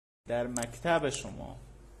در مکتب شما.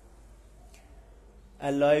 A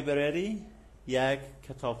library یک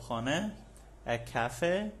کتابخانه. A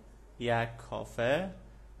cafe یک کافه.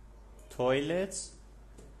 Toilets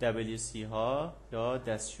WC ها یا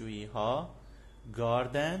دستشویی ها.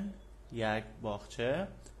 Garden یک باغچه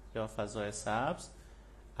یا فضای سبز.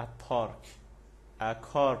 A park A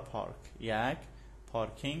car park یک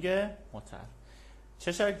پارکینگ موتر.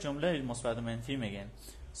 چه شکل جمله مثبت و منفی میگن؟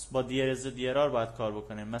 با دیرز و دیرار باید کار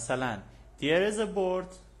بکنیم. مثلا there is a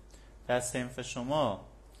board، در صنف شما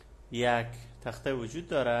یک تخته وجود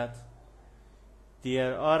دارد.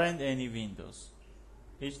 there aren't any windows،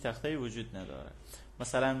 هیچ تخته وجود نداره.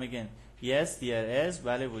 مثلا میگن yes there is،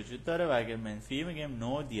 بله وجود داره. و اگر منفی میگیم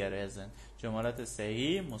no there isn't. جملات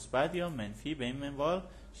صحیح مثبت یا منفی به این منوال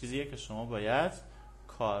چیزیه که شما باید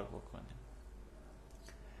کار بکنید.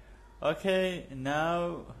 Okay,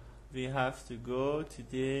 now we have to go to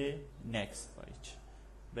the next page.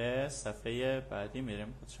 به صفحه بعدی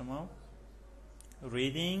میریم. خود شما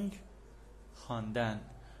reading خواندن.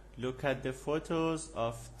 Look at the photos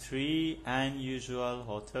of 3 unusual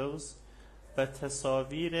hotels. به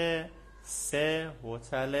تصاویر 3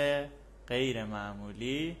 هتل غیر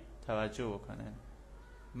معمولی توجه بکنن.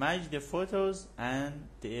 Match the photos and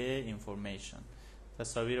the information.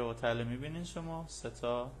 تصاویر هتل میبینین شما 3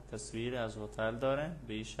 تا تصویر از هتل داره.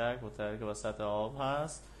 به این شکل هتلی که وسط آب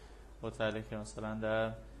هست، هتلی که مثلا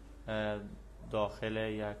در داخل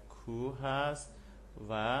یک کوه هست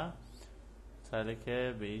و هتلی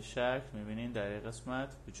که به این شکل میبینین در این قسمت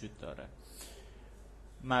وجود داره.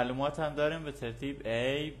 معلومات هم داریم به ترتیب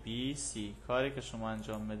A, B, C. کاری که شما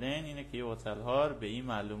انجام بدین اینه که این هتل ها به این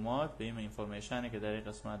معلومات، به این اینفورمیشنی که در این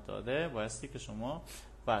قسمت داده بایستی که شما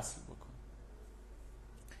وصل بکنید.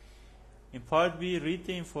 In part B, read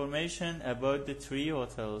the information about the 3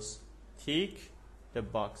 hotels. Tick the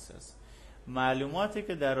boxes. معلوماتی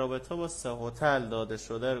که در رابطه با 3 هتل داده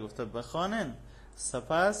شده رو گفته بخوانن.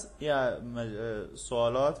 سپس یا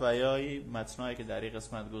سوالات و یا متنایی که در این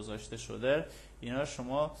قسمت گذاشته شده اینا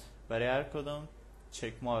شما برای هر کدوم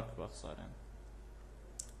چک مارک بگذارن.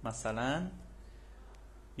 مثلا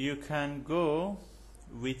You can go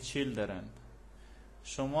with children.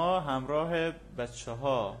 شما همراه بچه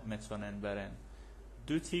ها میتونن برن.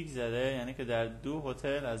 2 تیک زده یعنی که در 2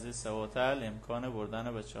 هتل از این 3 هتل امکان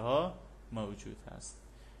بردن بچه ها موجود هست.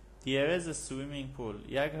 There is a swimming pool.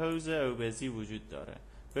 یک حوض آبزی وجود داره.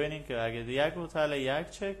 ببینید که اگر یک هتل یک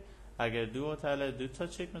چک، اگر 2 هتل 2 تا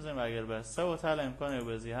چک میزنیم، اگر به 3 هتل امکان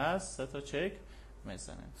آبزی هست 3 تا چک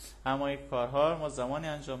میزنیم. اما این کارها ما زمانی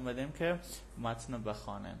انجام بدیم که متن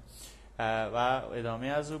بخوانیم و ادامه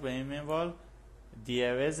از او به این منوال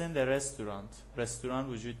There isn't a restaurant. رستوران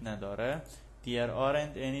وجود نداره. There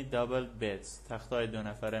aren't any double beds. تختای 2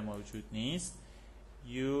 نفره موجود نیست.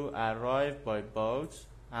 You arrive by boat.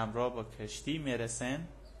 همراه با کشتی میرسن.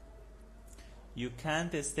 You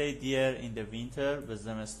can't stay there in the winter. به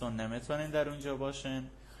زمستون نمیتونین در اونجا باشن.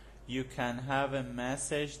 You can have a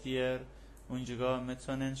massage there. اونجا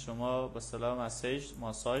میتونین شما به اصطلاح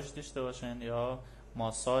ماساژ داشته باشن یا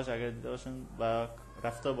ماساژ اگر دیده باشن و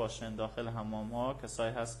رفته باشن داخل حمام ها.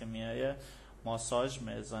 کسایی هست که میایه ماساژ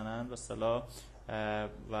میزنن به اصطلاح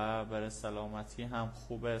و برای سلامتی هم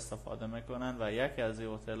خوب استفاده میکنن و یکی از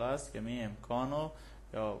این هتل هست که می امکانو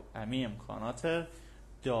یا همی امکانات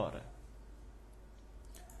داره.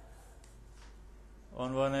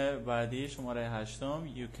 عنوان بعدی شماره 8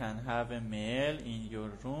 You can have a meal in your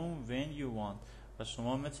room when you want. و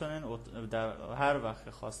شما میتونین در هر وقت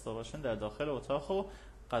خواسته باشین در داخل اتاق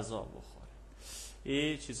غذا بخورین.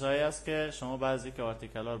 این چیزهایی است که شما بعضی که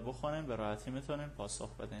آرتیکل ها رو بخونین به راحتی میتونین پاسخ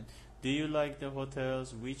بدین. Do you like the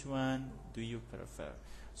hotels? Which one do you prefer?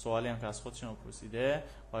 سوالی هم که از خود شما پرسیده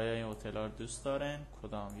آیا این هتل ها رو دوست دارین؟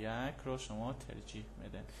 کدام یک رو شما ترجیح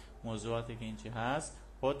میدین؟ موضوعاتی که اینجا هست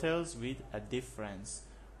hotels with a difference.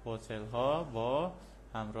 هتل ها با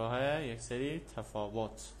همراه یک سری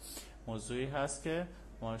تفاوت. موضوعی هست که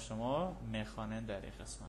ما شما میخوانین در این قسمت.